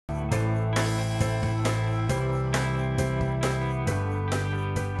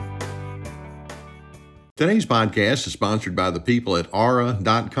Today's podcast is sponsored by the people at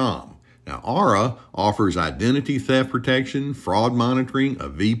Aura.com. Now, Aura offers identity theft protection, fraud monitoring, a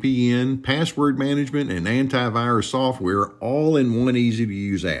VPN, password management, and antivirus software all in one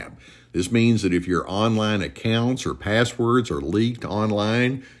easy-to-use app. This means that if your online accounts or passwords are leaked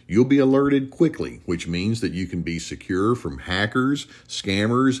online, you'll be alerted quickly, which means that you can be secure from hackers,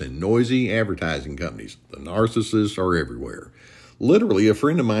 scammers, and noisy advertising companies. The narcissists are everywhere. Literally, a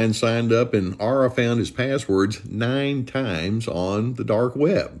friend of mine signed up and Aura found his passwords 9 times on the dark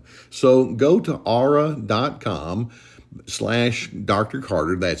web. So go to aura.com/Dr.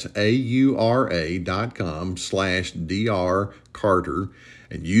 Carter. That's AURA.com/Dr. Carter.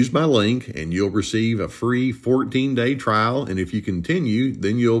 And use my link and you'll receive a free 14-day trial. And if you continue,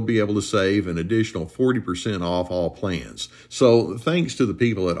 then you'll be able to save an additional 40% off all plans. So thanks to the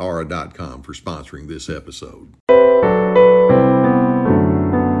people at Aura.com for sponsoring this episode.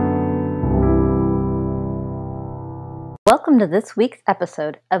 Welcome to this week's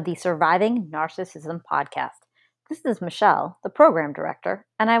episode of the Surviving Narcissism podcast. This is Michelle, the program director,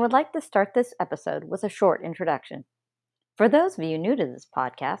 and I would like to start this episode with a short introduction. For those of you new to this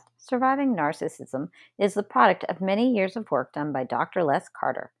podcast, Surviving Narcissism is the product of many years of work done by Dr. Les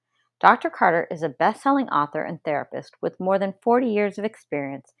Carter. Dr. Carter is a best-selling author and therapist with more than 40 years of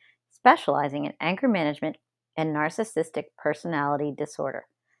experience specializing in anger management and narcissistic personality disorder.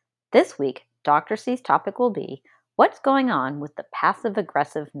 This week, Dr. C's topic will be what's going on with the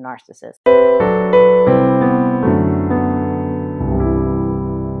passive-aggressive narcissist?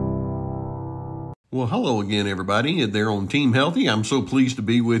 Well, hello again, everybody. They're on Team Healthy. I'm so pleased to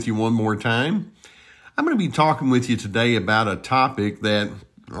be with you one more time. I'm going to be talking with you today about a topic that,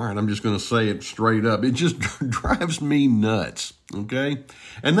 all right, I'm just going to say it straight up. It just drives me nuts, okay?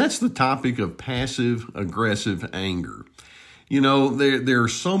 And that's the topic of passive-aggressive anger. You know, there are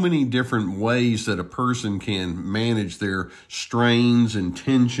so many different ways that a person can manage their strains and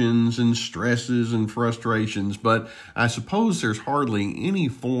tensions and stresses and frustrations, but I suppose there's hardly any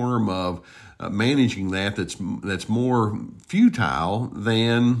form of managing that's more futile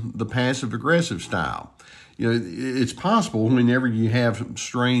than the passive-aggressive style. You know, it's possible whenever you have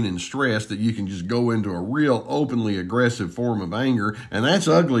strain and stress that you can just go into a real openly aggressive form of anger, and that's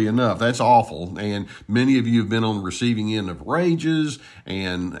ugly enough. That's awful. And many of you have been on the receiving end of rages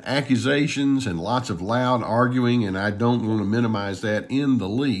and accusations and lots of loud arguing, and I don't want to minimize that in the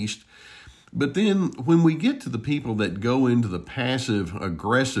least. But then when we get to the people that go into the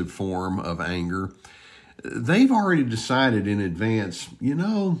passive-aggressive form of anger, they've already decided in advance, you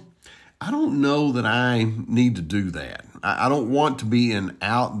know, I don't know that I need to do that. I don't want to be an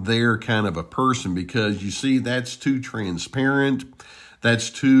out there kind of a person because, you see, that's too transparent,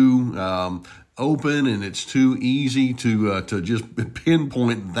 that's too open, and it's too easy to just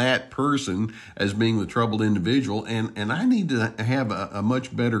pinpoint that person as being the troubled individual. And I need to have a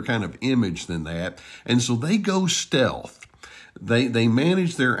much better kind of image than that. And so they go stealth. They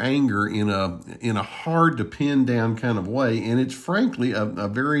manage their anger in a hard to pin down kind of way, and it's frankly a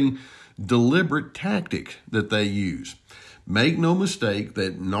very deliberate tactic that they use. Make no mistake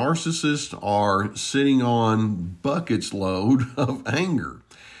that narcissists are sitting on buckets load of anger.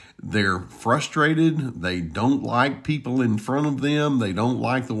 They're frustrated. They don't like people in front of them. They don't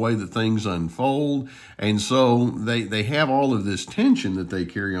like the way that things unfold. And so they have all of this tension that they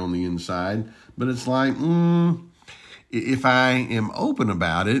carry on the inside. But it's like, if I am open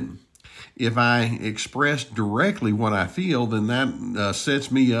about it, if I express directly what I feel, then that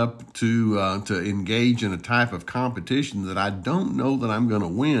sets me up to engage in a type of competition that I don't know that I'm going to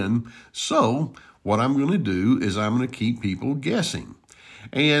win. So what I'm going to do is I'm going to keep people guessing.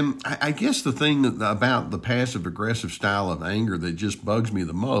 And I guess the thing about the passive-aggressive style of anger that just bugs me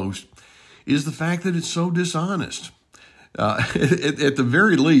the most is the fact that it's so dishonest. At the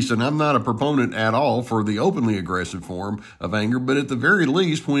very least, and I'm not a proponent at all for the openly aggressive form of anger, but at the very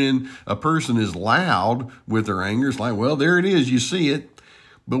least, when a person is loud with their anger, it's like, well, there it is, you see it.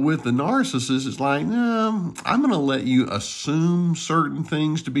 But with the narcissist, it's like, no, I'm going to let you assume certain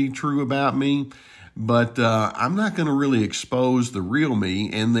things to be true about me, but I'm not going to really expose the real me.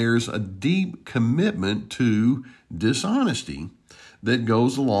 And there's a deep commitment to dishonesty that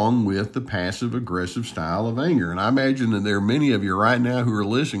goes along with the passive-aggressive style of anger. And I imagine that there are many of you right now who are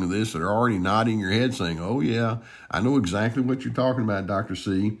listening to this that are already nodding your head saying, oh, yeah, I know exactly what you're talking about, Dr.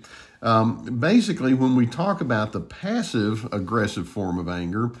 C. Basically, when we talk about the passive-aggressive form of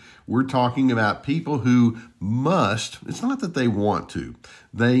anger, we're talking about people who must, it's not that they want to,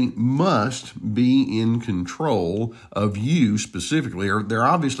 they must be in control of you specifically, or they're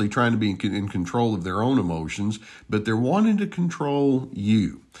obviously trying to be in control of their own emotions, but they're wanting to control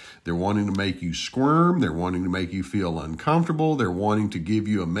you. They're wanting to make you squirm. They're wanting to make you feel uncomfortable. They're wanting to give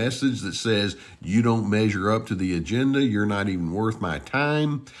you a message that says you don't measure up to the agenda. You're not even worth my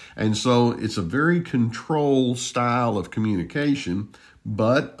time. And so it's a very controlled style of communication,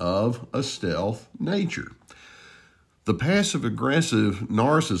 but of a stealth nature. The passive-aggressive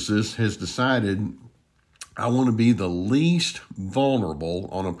narcissist has decided, I want to be the least vulnerable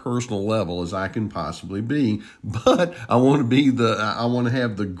on a personal level as I can possibly be, but I want to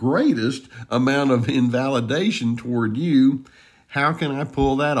have the greatest amount of invalidation toward you. How can I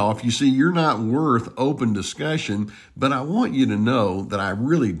pull that off? You see, you're not worth open discussion, but I want you to know that I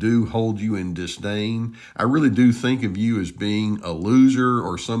really do hold you in disdain. I really do think of you as being a loser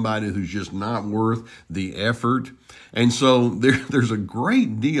or somebody who's just not worth the effort. And so there's a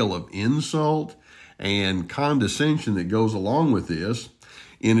great deal of insult and condescension that goes along with this.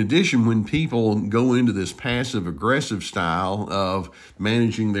 In addition, when people go into this passive-aggressive style of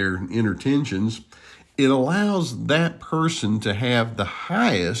managing their inner tensions, it allows that person to have the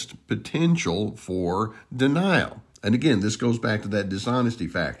highest potential for denial. And again, this goes back to that dishonesty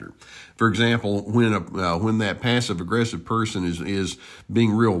factor. For example, when that passive-aggressive person is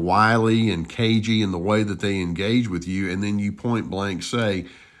being real wily and cagey in the way that they engage with you, and then you point blank say,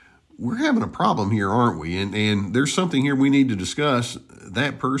 we're having a problem here, aren't we? And there's something here we need to discuss.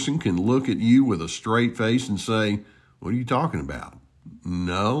 That person can look at you with a straight face and say, what are you talking about?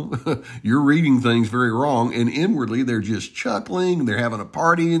 No, you're reading things very wrong. And inwardly, they're just chuckling. They're having a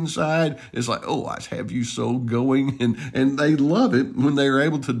party inside. It's like, oh, I have you so going. And they love it when they're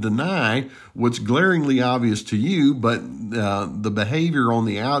able to deny what's glaringly obvious to you, but the behavior on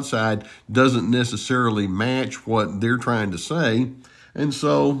the outside doesn't necessarily match what they're trying to say. And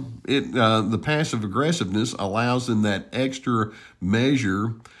so the passive aggressiveness allows them that extra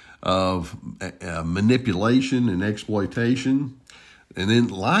measure of manipulation and exploitation. And then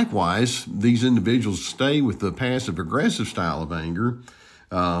likewise, these individuals stay with the passive-aggressive style of anger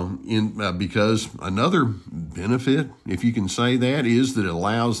because another benefit, if you can say that, is that it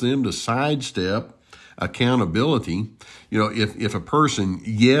allows them to sidestep accountability. You know, if a person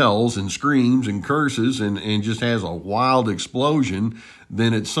yells and screams and curses and just has a wild explosion,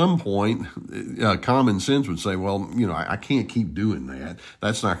 then at some point, common sense would say, well, you know, I can't keep doing that.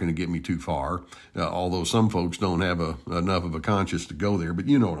 That's not going to get me too far, although some folks don't have enough of a conscience to go there, but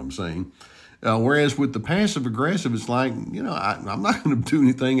you know what I'm saying. Whereas with the passive-aggressive, it's like, you know, I'm not going to do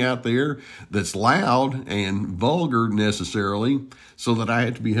anything out there that's loud and vulgar necessarily so that I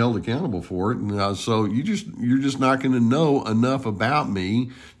have to be held accountable for it. So you're just not going to know enough about me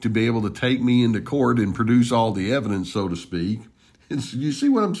to be able to take me into court and produce all the evidence, so to speak. You see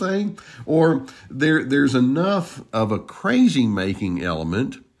what I'm saying? Or there's enough of a crazy-making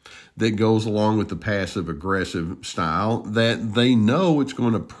element that goes along with the passive-aggressive style that they know it's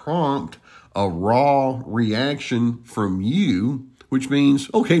going to prompt a raw reaction from you, which means,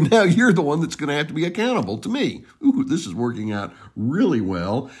 okay, now you're the one that's going to have to be accountable to me. Ooh, this is working out really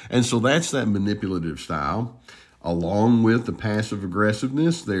well. And so that's that manipulative style. Along with the passive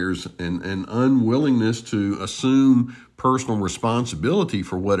aggressiveness, there's an unwillingness to assume personal responsibility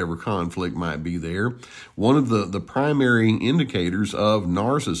for whatever conflict might be there. One of the primary indicators of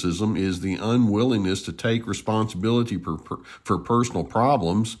narcissism is the unwillingness to take responsibility for personal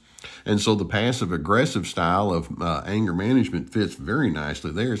problems. And so the passive-aggressive style of anger management fits very nicely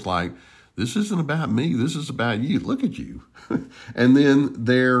there. It's like, this isn't about me. This is about you. Look at you. And then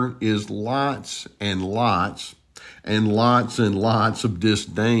there is lots and lots and lots and lots of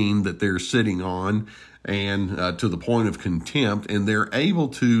disdain that they're sitting on, and to the point of contempt. And they're able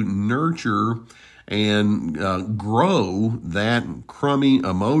to nurture and grow that crummy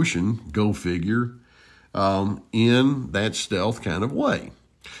emotion, go figure, in that stealth kind of way.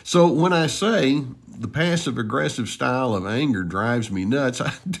 So when I say the passive-aggressive style of anger drives me nuts,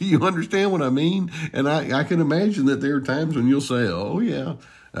 do you understand what I mean? And I can imagine that there are times when you'll say, oh, yeah,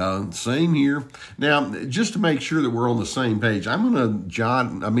 same here. Now, just to make sure that we're on the same page, I'm going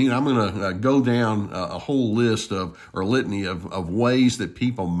to go down a whole list or litany of ways that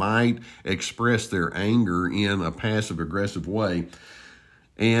people might express their anger in a passive-aggressive way.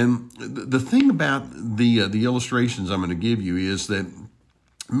 And the thing about the illustrations I'm going to give you is that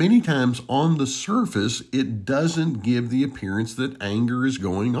many times on the surface, it doesn't give the appearance that anger is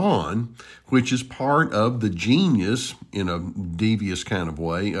going on, which is part of the genius, in a devious kind of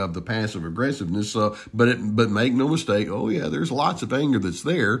way, of the passive aggressiveness. But make no mistake, oh yeah, there's lots of anger that's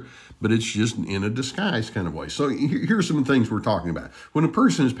there, but it's just in a disguise kind of way. So here's some things we're talking about. When a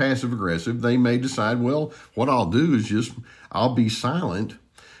person is passive aggressive, they may decide, well, what I'll do is I'll be silent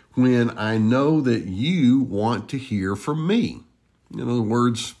when I know that you want to hear from me. In other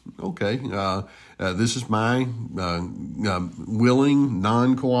words, okay, this is my willing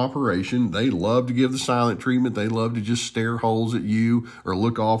non-cooperation. They love to give the silent treatment. They love to just stare holes at you or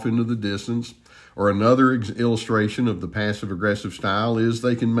look off into the distance. Or another illustration of the passive-aggressive style is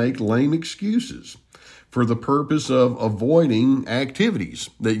they can make lame excuses for the purpose of avoiding activities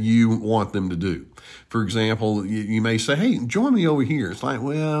that you want them to do. For example, you may say, hey, join me over here. It's like,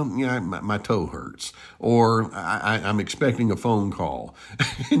 well, my toe hurts, or I'm expecting a phone call.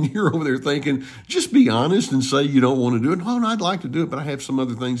 And you're over there thinking, just be honest and say you don't want to do it. Oh, no, I'd like to do it, but I have some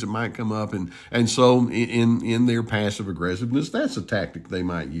other things that might come up. And so in their passive aggressiveness, that's a tactic they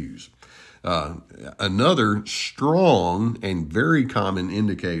might use. Another strong and very common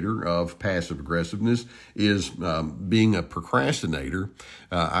indicator of passive aggressiveness is being a procrastinator.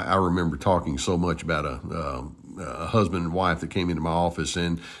 I remember talking so much about a husband and wife that came into my office,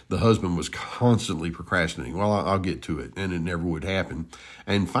 and the husband was constantly procrastinating. Well, I'll get to it, and it never would happen.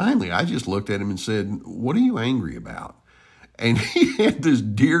 And finally, I just looked at him and said, what are you angry about? And he had this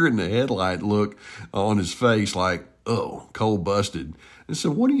deer in the headlight look on his face like, oh, cold busted. And so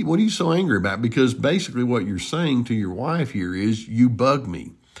what are you so angry about? Because basically what you're saying to your wife here is, you bug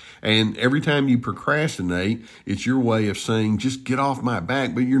me. And every time you procrastinate, it's your way of saying, just get off my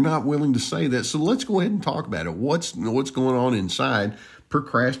back, but you're not willing to say that. So let's go ahead and talk about it. What's going on inside?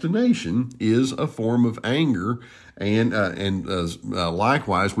 Procrastination is a form of anger. And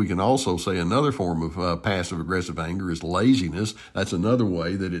likewise, we can also say another form of passive-aggressive anger is laziness. That's another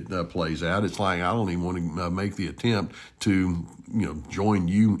way that it plays out. It's like, I don't even want to make the attempt to, join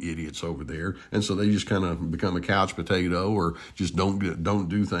you idiots over there. And so they just kind of become a couch potato, or just don't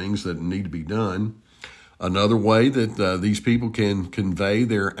do things that need to be done. Another way that these people can convey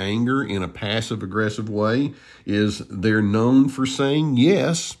their anger in a passive-aggressive way is they're known for saying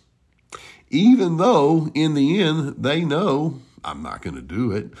yes, even though in the end they know, I'm not going to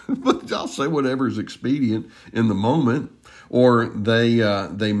do it, but I'll say whatever is expedient in the moment. Or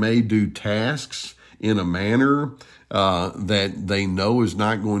they may do tasks in a manner that they know is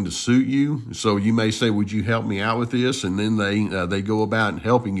not going to suit you. So you may say, would you help me out with this? And then they go about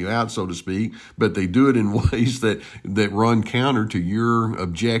helping you out, so to speak, but they do it in ways that run counter to your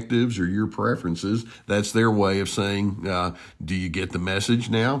objectives or your preferences. That's their way of saying, do you get the message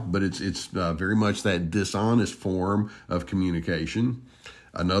now? But it's very much that dishonest form of communication.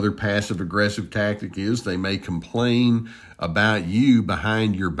 Another passive-aggressive tactic is they may complain about you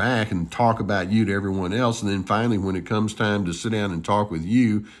behind your back and talk about you to everyone else. And then finally, when it comes time to sit down and talk with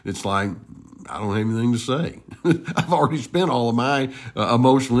you, it's like, I don't have anything to say. I've already spent all of my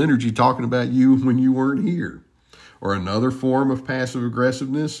emotional energy talking about you when you weren't here. Or another form of passive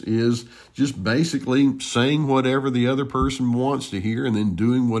aggressiveness is just basically saying whatever the other person wants to hear and then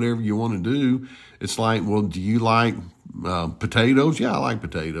doing whatever you want to do. It's like, well, do you like potatoes? Yeah, I like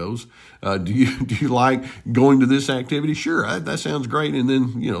potatoes. Do you like going to this activity? Sure, that sounds great. And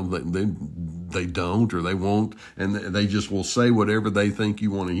then, they don't, or they won't, and they just will say whatever they think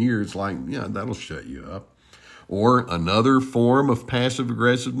you want to hear. It's like, yeah, that'll shut you up. Or another form of passive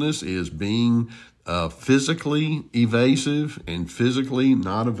aggressiveness is being physically evasive and physically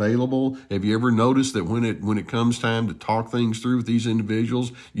not available. Have you ever noticed that when it comes time to talk things through with these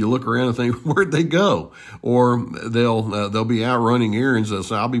individuals, you look around and think, where'd they go? Or they'll be out running errands. They'll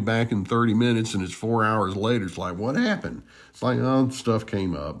say, I'll be back in 30 minutes, and it's 4 hours later. It's like, what happened? It's like, oh, stuff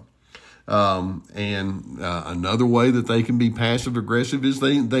came up. Another way that they can be passive aggressive is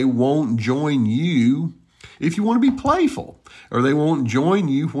they won't join you if you want to be playful, or they won't join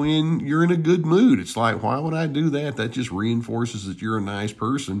you when you're in a good mood. It's like, why would I do that? That just reinforces that you're a nice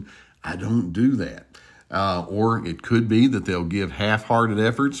person. I don't do that. Or it could be that they'll give half-hearted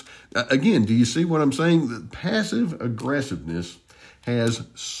efforts. Again, do you see what I'm saying? The passive aggressiveness has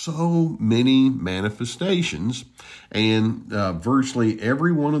so many manifestations, and virtually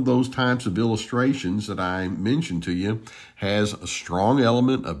every one of those types of illustrations that I mentioned to you has a strong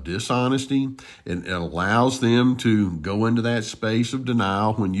element of dishonesty. It allows them to go into that space of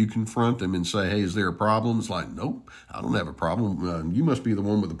denial when you confront them and say, hey, is there a problem? It's like, nope, I don't have a problem. You must be the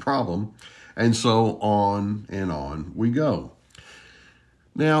one with the problem. And so on and on we go.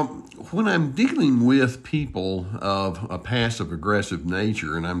 Now, when I'm dealing with people of a passive-aggressive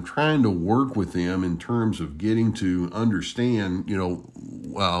nature, and I'm trying to work with them in terms of getting to understand,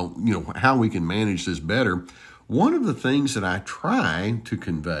 how we can manage this better, one of the things that I try to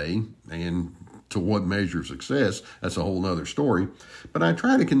convey, and to what measure of success, that's a whole other story, but I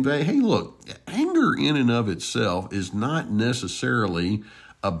try to convey, hey, look, anger in and of itself is not necessarily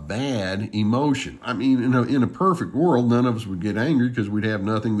a bad emotion. I mean, in a perfect world, none of us would get angry because we'd have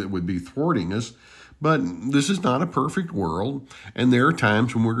nothing that would be thwarting us. But this is not a perfect world, and there are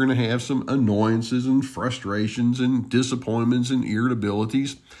times when we're going to have some annoyances and frustrations and disappointments and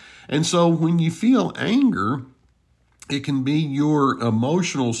irritabilities. And so when you feel anger, it can be your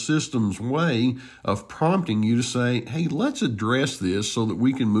emotional system's way of prompting you to say, hey, let's address this so that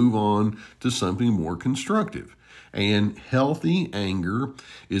we can move on to something more constructive. And healthy anger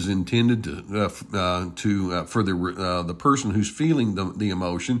is intended for the person who's feeling the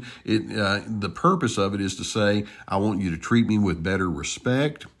emotion. The purpose of it is to say, I want you to treat me with better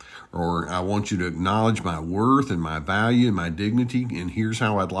respect, or I want you to acknowledge my worth and my value and my dignity, and here's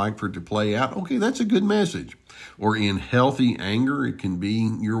how I'd like for it to play out. Okay, that's a good message. Or in healthy anger, it can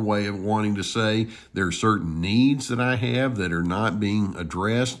be your way of wanting to say, there are certain needs that I have that are not being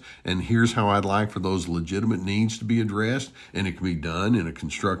addressed, and here's how I'd like for those legitimate needs to be addressed, and it can be done in a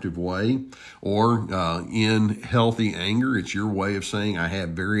constructive way. Or in healthy anger, it's your way of saying, I have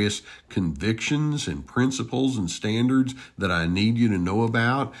various convictions and principles and standards that I need you to know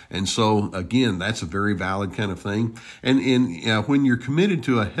about. And so, again, that's a very valid kind of thing. And when you're committed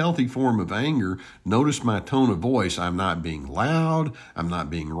to a healthy form of anger, notice my tone of voice. I'm not being loud. I'm not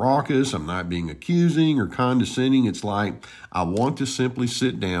being raucous. I'm not being accusing or condescending. It's like, I want to simply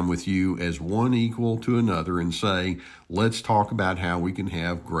sit down with you as one equal to another and say, let's talk about how we can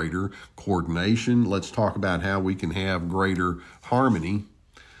have greater coordination. Let's talk about how we can have greater harmony.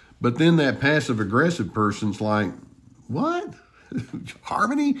 But then that passive-aggressive person's like, what?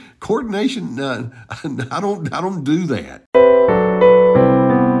 Harmony? Coordination? I don't do that.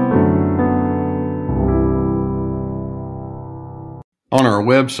 On our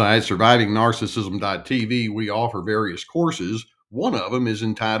website, survivingnarcissism.tv, we offer various courses. One of them is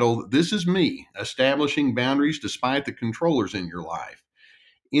entitled, This Is Me, Establishing Boundaries Despite the Controllers in Your Life.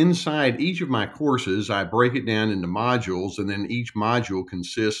 Inside each of my courses, I break it down into modules, and then each module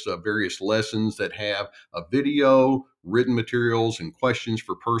consists of various lessons that have a video, written materials, and questions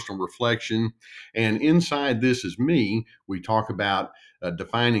for personal reflection. And inside This Is Me, we talk about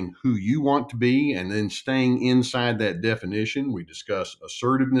defining who you want to be and then staying inside that definition. We discuss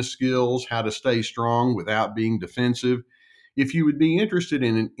assertiveness skills, how to stay strong without being defensive. If you would be interested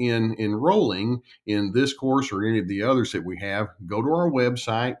in enrolling in this course or any of the others that we have, go to our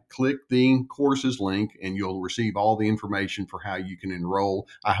website, click the courses link, and you'll receive all the information for how you can enroll.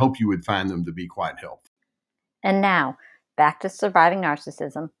 I hope you would find them to be quite helpful. And now, back to Surviving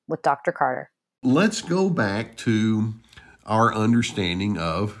Narcissism with Dr. Carter. Let's go back to our understanding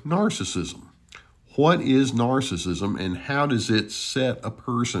of narcissism. What is narcissism, and how does it set a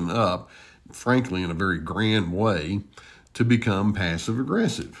person up, frankly, in a very grand way, to become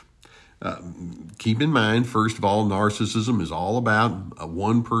passive-aggressive? Keep in mind, first of all, narcissism is all about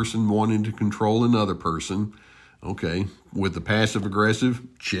one person wanting to control another person. Okay, with the passive-aggressive,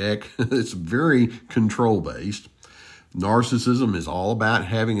 check. It's very control-based. Narcissism is all about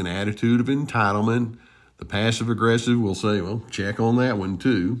having an attitude of entitlement. The passive-aggressive will say, well, check on that one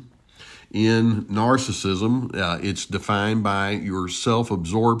too. In narcissism, it's defined by your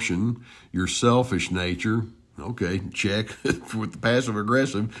self-absorption, your selfish nature. Okay, check. With the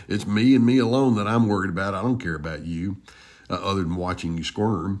passive-aggressive, it's me and me alone that I'm worried about. I don't care about you, other than watching you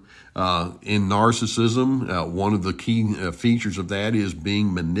squirm. In narcissism, one of the key features of that is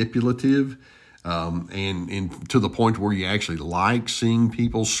being manipulative. And to the point where you actually like seeing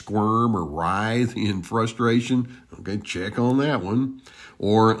people squirm or writhe in frustration. Okay, check on that one.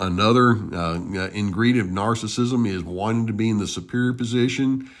 Or another ingredient of narcissism is wanting to be in the superior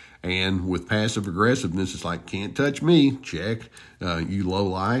position. And with passive aggressiveness, it's like, can't touch me. Check, you low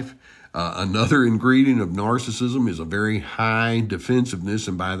life. Another ingredient of narcissism is a very high defensiveness,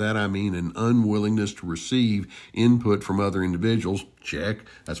 and by that I mean an unwillingness to receive input from other individuals. Check.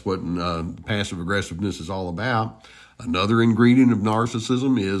 That's what passive aggressiveness is all about. Another ingredient of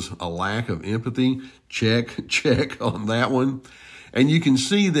narcissism is a lack of empathy. Check, check on that one. And you can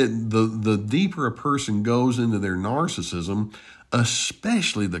see that the deeper a person goes into their narcissism,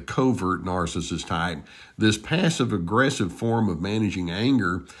 especially the covert narcissist type, this passive-aggressive form of managing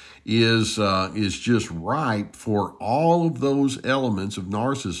anger is just ripe for all of those elements of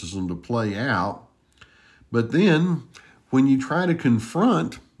narcissism to play out. But then, when you try to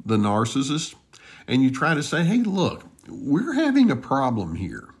confront the narcissist and you try to say, hey, look, we're having a problem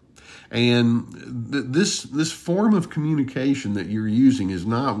here. And this form of communication that you're using is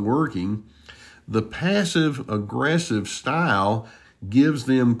not working. The passive-aggressive style gives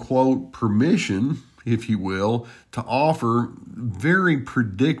them, quote, permission, if you will, to offer very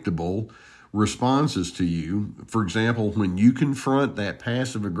predictable responses to you. For example, when you confront that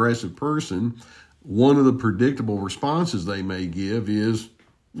passive-aggressive person, one of the predictable responses they may give is,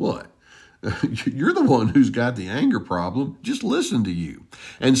 what? You're the one who's got the anger problem. Just listen to you.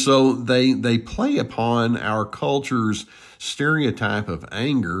 And so they play upon our culture's stereotype of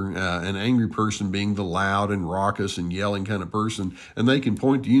anger, an angry person being the loud and raucous and yelling kind of person, and they can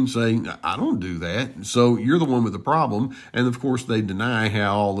point to you and say, I don't do that, so you're the one with the problem. And of course they deny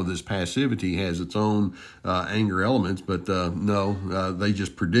how all of this passivity has its own anger elements, but no, they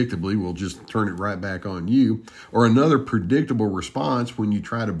just predictably will just turn it right back on you. Or another predictable response when you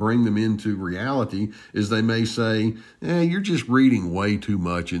try to bring them into reality is they may say, you're just reading way too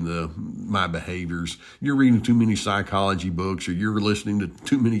much into my behaviors. You're reading too many psychology books, or you're listening to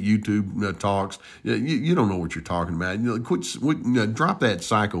too many YouTube talks. You don't know what you're talking about. Drop that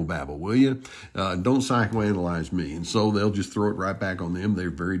psychobabble, will you? Don't psychoanalyze me. And so they'll just throw it right back on them. They're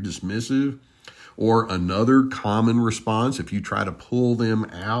very dismissive. Or another common response, if you try to pull them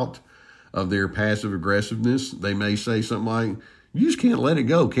out of their passive aggressiveness, they may say something like, you just can't let it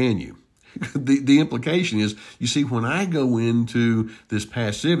go, can you? The implication is, you see, when I go into this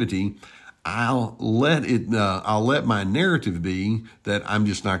passivity, I'll let my narrative be that I'm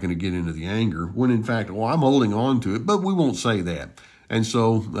just not going to get into the anger, when in fact, I'm holding on to it, but we won't say that. And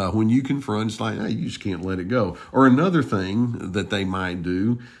so when you confront, it's like, hey, you just can't let it go. Or another thing that they might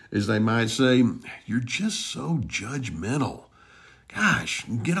do is they might say, you're just so judgmental. Gosh,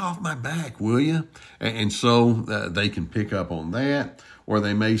 get off my back, will you? And so they can pick up on that. Or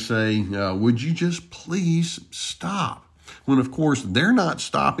they may say, would you just please stop? When, of course, they're not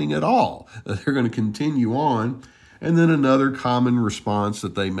stopping at all. They're going to continue on. And then another common response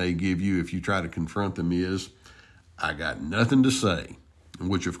that they may give you if you try to confront them is, I got nothing to say,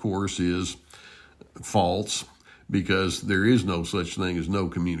 which, of course, is false, because there is no such thing as no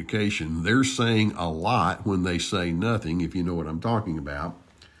communication. They're saying a lot when they say nothing, if you know what I'm talking about.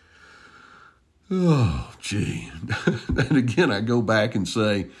 Oh, gee. And again, I go back and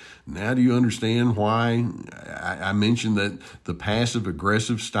say, now do you understand why I mentioned that the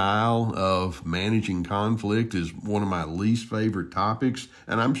passive-aggressive style of managing conflict is one of my least favorite topics?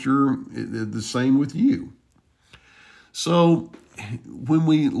 And I'm sure the same with you. So when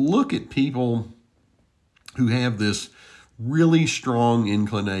we look at people who have this really strong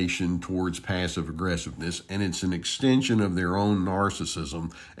inclination towards passive aggressiveness, and it's an extension of their own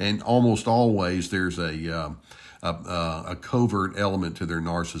narcissism, and almost always there's a covert element to their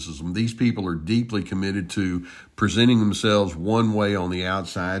narcissism. These people are deeply committed to presenting themselves one way on the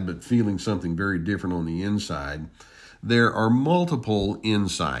outside, but feeling something very different on the inside. There are multiple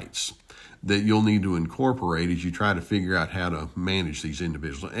insights that you'll need to incorporate as you try to figure out how to manage these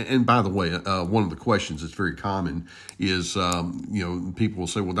individuals. And by the way, one of the questions that's very common is, people will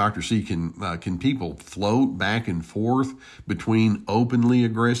say, well, Dr. C, can people float back and forth between openly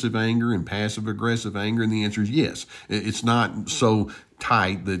aggressive anger and passive aggressive anger? And the answer is yes. It's not so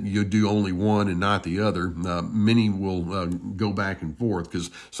tight that you do only one and not the other. Many will go back and forth, because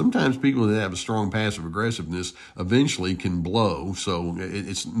sometimes people that have a strong passive aggressiveness eventually can blow. So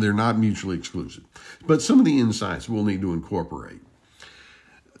they're not mutually exclusive. But some of the insights we'll need to incorporate.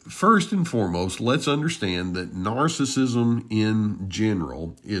 First and foremost, let's understand that narcissism in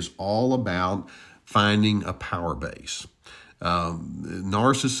general is all about finding a power base.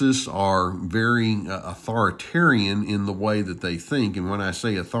 Narcissists are very authoritarian in the way that they think. And when I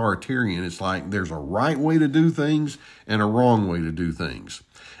say authoritarian, it's like there's a right way to do things and a wrong way to do things.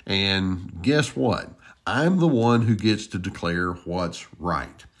 And guess what? I'm the one who gets to declare what's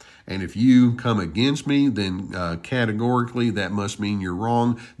right. And if you come against me, then categorically that must mean you're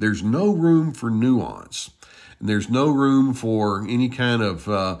wrong. There's no room for nuance. And there's no room for any kind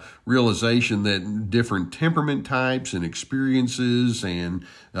of realization that different temperament types and experiences and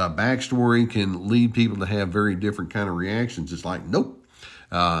backstory can lead people to have very different kind of reactions. It's like, nope,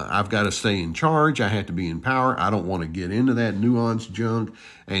 I've got to stay in charge. I have to be in power. I don't want to get into that nuanced junk.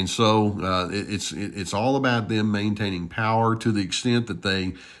 And so it's all about them maintaining power to the extent that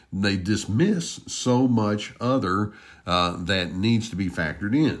they dismiss so much other that needs to be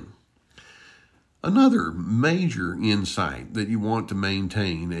factored in. Another major insight that you want to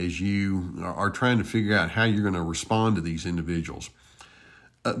maintain as you are trying to figure out how you're going to respond to these individuals.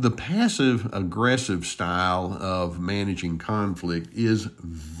 The passive-aggressive style of managing conflict is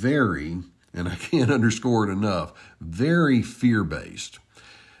very, and I can't underscore it enough, very fear-based.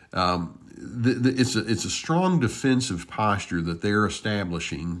 It's a strong defensive posture that they're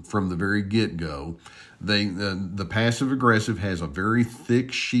establishing from the very get-go. The passive-aggressive has a very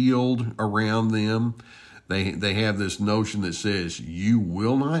thick shield around them. They have this notion that says, you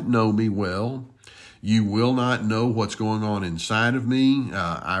will not know me well. You will not know what's going on inside of me.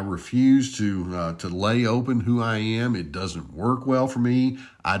 I refuse to lay open who I am. It doesn't work well for me.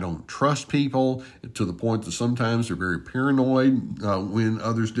 I don't trust people to the point that sometimes they're very paranoid when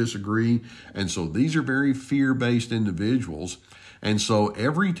others disagree. And so these are very fear-based individuals. And so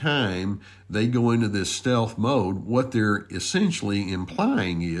every time they go into this stealth mode, what they're essentially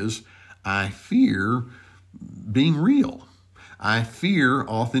implying is, I fear being real. I fear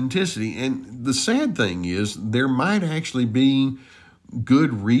authenticity. And the sad thing is, there might actually be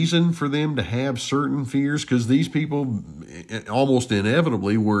good reason for them to have certain fears, because these people almost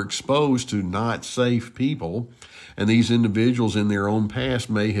inevitably were exposed to not safe people. And these individuals in their own past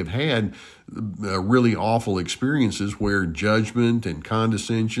may have had really awful experiences where judgment and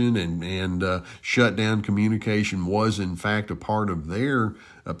condescension and shut down communication was in fact a part of their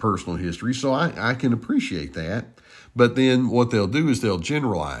personal history. So I can appreciate that. But then what they'll do is they'll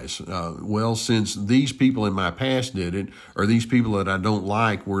generalize. Well, since these people in my past did it, or these people that I don't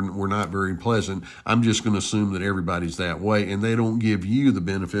like were not very pleasant, I'm just going to assume that everybody's that way. And they don't give you the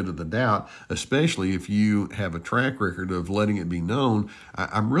benefit of the doubt, especially if you have a track record of letting it be known,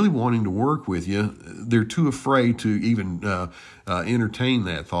 I'm really wanting to work with you. They're too afraid to even entertain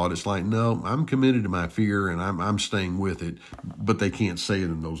that thought. It's like, no, I'm committed to my fear and I'm staying with it, but they can't say it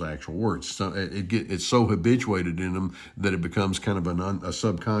in those actual words. So it's so habituated in them that it becomes kind of a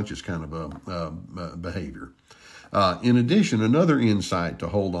subconscious kind of a behavior. In addition, another insight to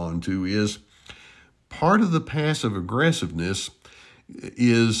hold on to is part of the passive aggressiveness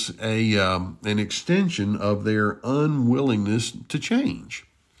is an extension of their unwillingness to change.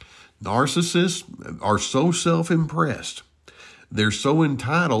 Narcissists are so self-impressed. They're so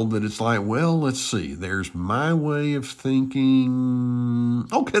entitled that it's like, well, let's see, there's my way of thinking.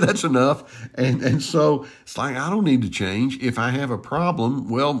 Okay, that's enough. And so it's like, I don't need to change. If I have a problem,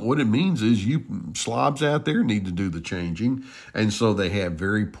 well, what it means is you slobs out there need to do the changing. And so they have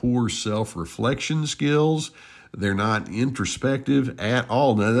very poor self-reflection skills. They're not introspective at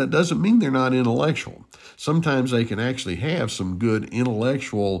all. Now, that doesn't mean they're not intellectual. Sometimes they can actually have some good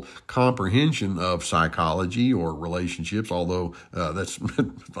intellectual comprehension of psychology or relationships, although that's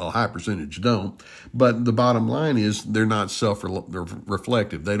a high percentage don't. But the bottom line is they're not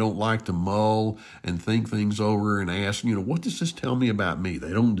self-reflective. They don't like to mull and think things over and ask, what does this tell me about me?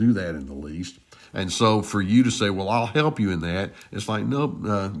 They don't do that in the least. And so for you to say, well, I'll help you in that, it's like, nope,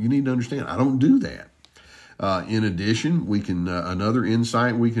 you need to understand, I don't do that. In addition, we can another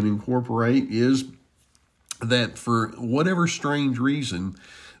insight we can incorporate is that for whatever strange reason,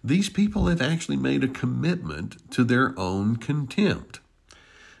 these people have actually made a commitment to their own contempt.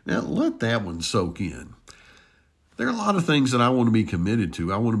 Now, let that one soak in. There are a lot of things that I want to be committed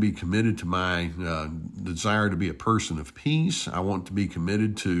to. I want to be committed to my desire to be a person of peace. I want to be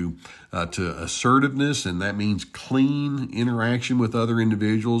committed to assertiveness, and that means clean interaction with other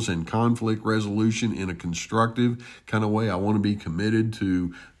individuals and conflict resolution in a constructive kind of way. I want to be committed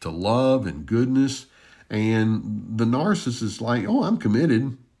to love and goodness. And the narcissist is like, oh, I'm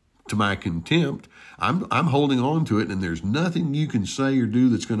committed to my contempt. I'm holding on to it, and there's nothing you can say or do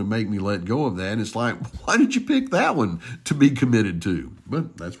that's going to make me let go of that. And it's like, why did you pick that one to be committed to?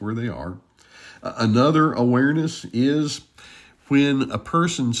 But that's where they are. Another awareness is when a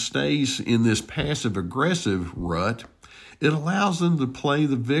person stays in this passive-aggressive rut, it allows them to play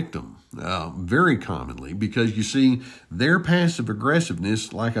the victim very commonly, because you see, their passive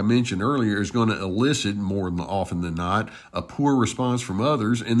aggressiveness, like I mentioned earlier, is going to elicit more often than not a poor response from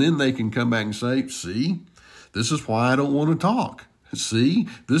others, and then they can come back and say, see, this is why I don't want to talk. See,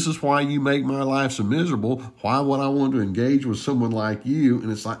 this is why you make my life so miserable. Why would I want to engage with someone like you?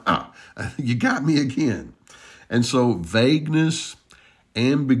 And it's like, you got me again. And so vagueness,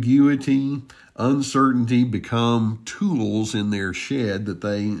 ambiguity, uncertainty become tools in their shed that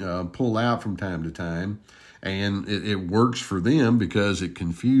they pull out from time to time. And it works for them because it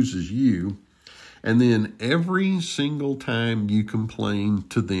confuses you. And then every single time you complain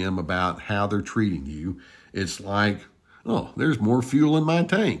to them about how they're treating you, it's like, oh, there's more fuel in my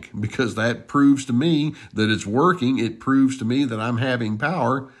tank, because that proves to me that it's working. It proves to me that I'm having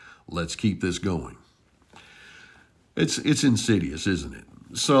power. Let's keep this going. It's insidious, isn't it?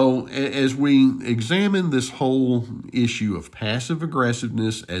 So as we examine this whole issue of passive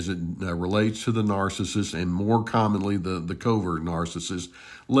aggressiveness as it relates to the narcissist, and more commonly the covert narcissist,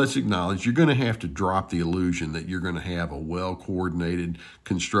 let's acknowledge you're going to have to drop the illusion that you're going to have a well-coordinated,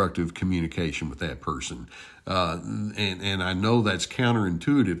 constructive communication with that person. And I know that's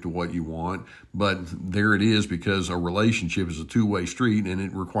counterintuitive to what you want, But there it is, because a relationship is a two-way street and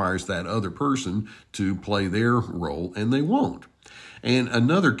it requires that other person to play their role, and they won't. And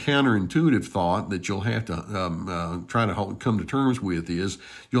another counterintuitive thought that you'll have to try to come to terms with is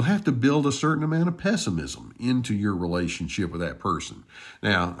you'll have to build a certain amount of pessimism into your relationship with that person.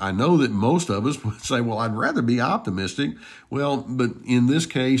 Now, I know that most of us would say, well, I'd rather be optimistic. Well, but in this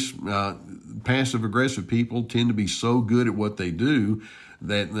case, passive-aggressive people tend to be so good at what they do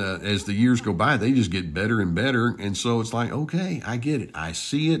that as the years go by, they just get better and better. And so it's like, okay, I get it. I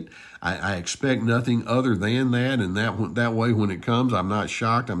see it. I expect nothing other than that. And that way, when it comes, I'm not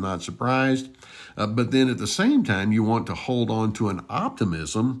shocked. I'm not surprised. But then at the same time, you want to hold on to an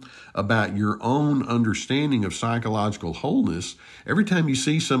optimism about your own understanding of psychological wholeness. Every time you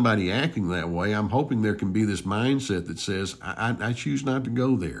see somebody acting that way, I'm hoping there can be this mindset that says, I choose not to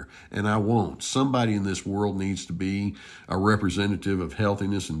go there, and I won't. Somebody in this world needs to be a representative of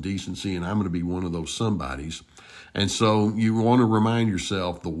healthiness and decency, and I'm going to be one of those somebodies. And so you want to remind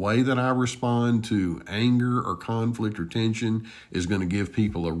yourself, the way that I respond to anger or conflict or tension is going to give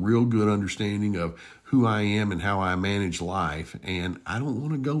people a real good understanding of who I am and how I manage life, and I don't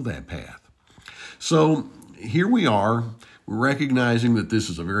want to go that path. So here we are, recognizing that this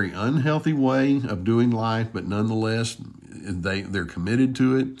is a very unhealthy way of doing life, but nonetheless, they're committed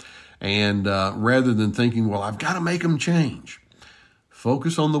to it. And rather than thinking, well, I've got to make them change,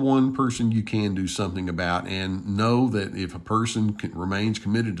 focus on the one person you can do something about, and know that if a person remains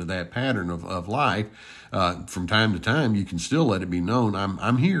committed to that pattern of life, from time to time, you can still let it be known,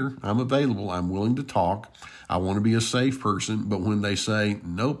 I'm here, I'm available, I'm willing to talk, I want to be a safe person. But when they say,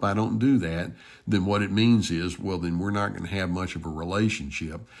 nope, I don't do that, then what it means is, well, then we're not going to have much of a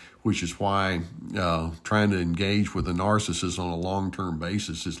relationship, which is why trying to engage with a narcissist on a long-term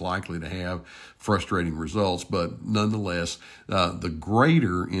basis is likely to have frustrating results. But nonetheless, the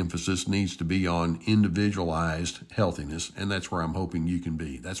greater emphasis needs to be on individualized healthiness, and that's where I'm hoping you can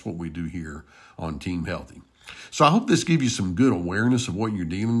be. That's what we do here on Team Healthy. So I hope this gives you some good awareness of what you're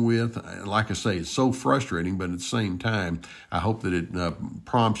dealing with. Like I say, it's so frustrating, but at the same time, I hope that it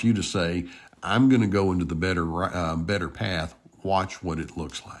prompts you to say, I'm going to go into the better path. Watch what it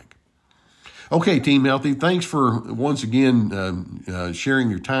looks like. Okay, Team Healthy, thanks for once again sharing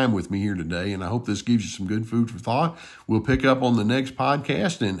your time with me here today, and I hope this gives you some good food for thought. We'll pick up on the next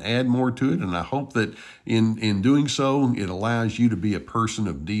podcast and add more to it, and I hope that in doing so, it allows you to be a person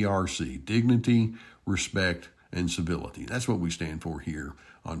of DRC, dignity, respect, and civility. That's what we stand for here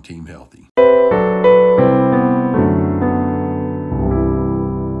on Team Healthy.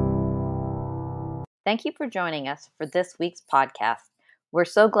 Thank you for joining us for this week's podcast. We're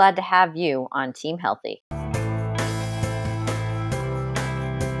so glad to have you on Team Healthy.